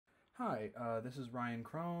Hi, this is Ryan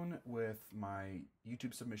Crone with my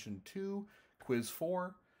YouTube submission 2, Quiz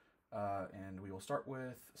 4, and we will start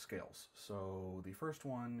with scales. So the first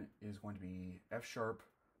one is going to be F sharp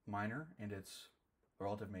minor and its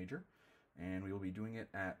relative major, and we will be doing it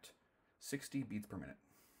at 60 beats per minute.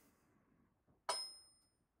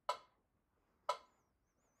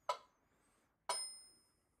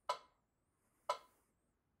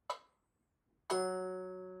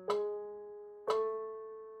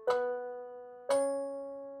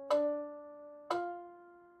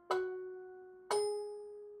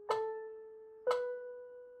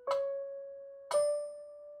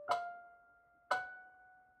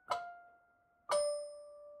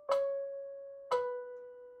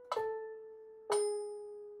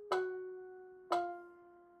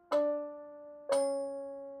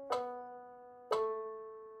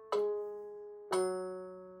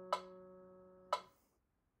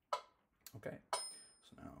 Okay,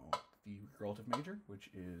 so now the relative major, which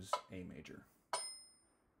is A major.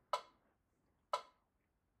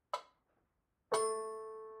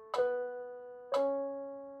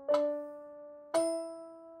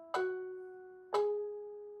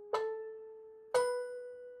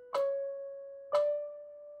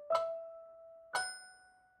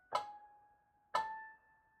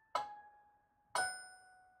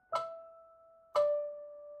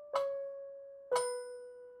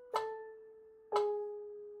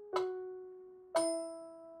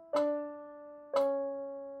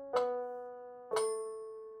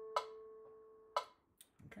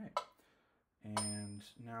 Okay, and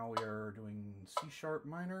now we are doing C sharp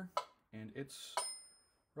minor and its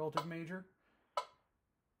relative major,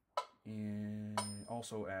 and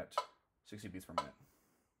also at 60 beats per minute.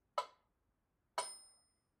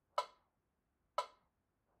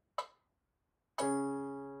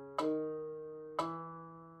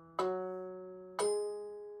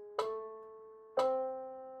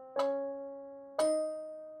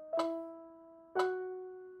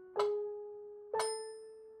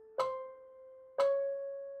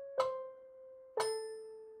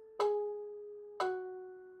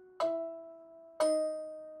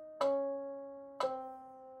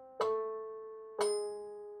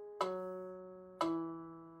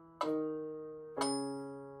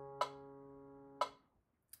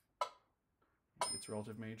 Its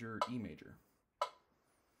relative major, E major.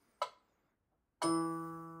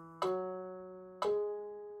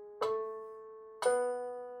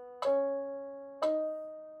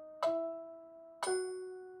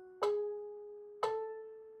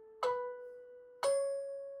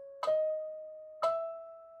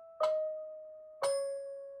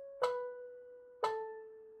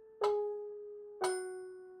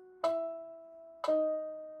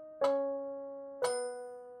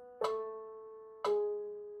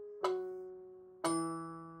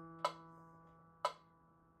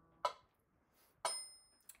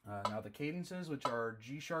 Now the cadences, which are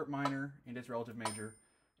G sharp minor and its relative major,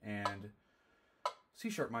 and C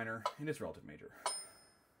sharp minor and its relative major.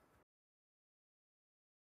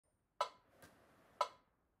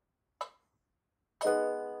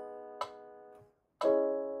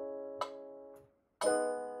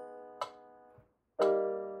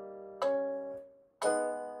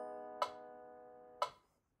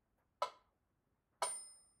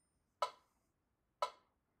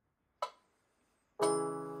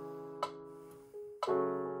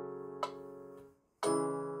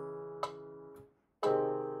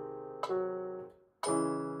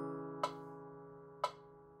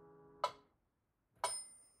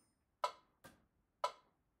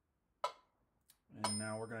 And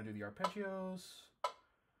now we're going to do the arpeggios.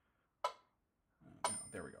 No,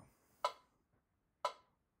 there we go.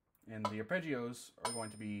 And the arpeggios are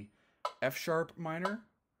going to be F sharp minor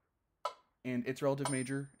and its relative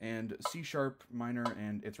major, and C sharp minor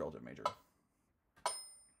and its relative major.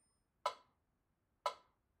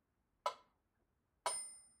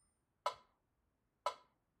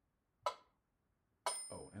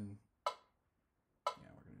 Oh, and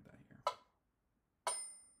yeah, we're going to do that here.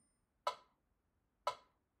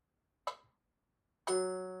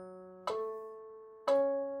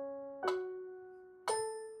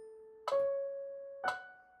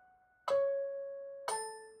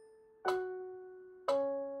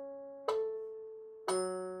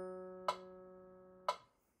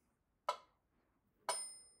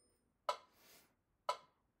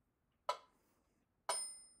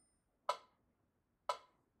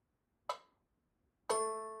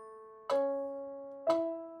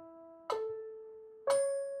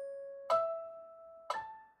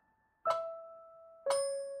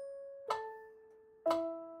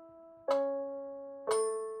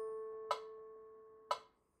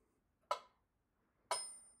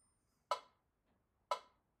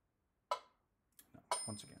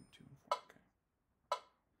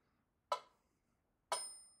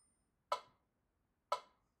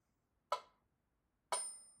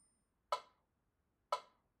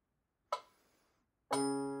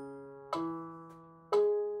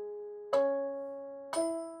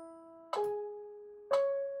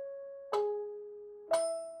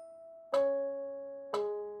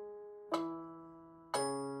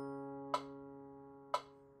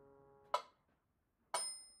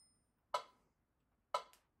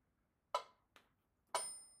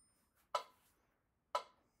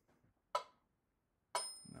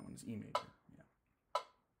 it's E major. Yeah.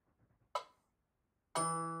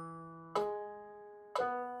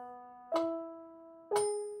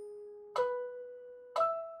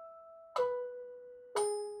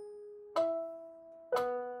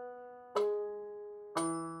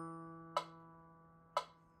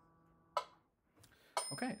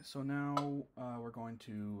 Okay, so now we're going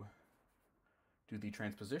to do the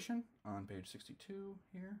transposition on page 62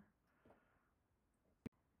 here.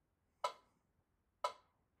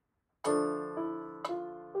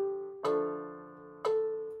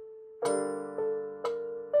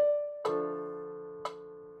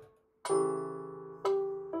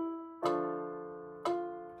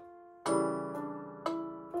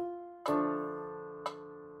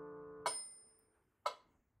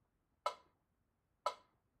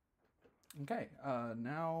 Okay,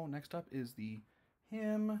 now next up is the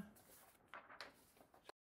hymn.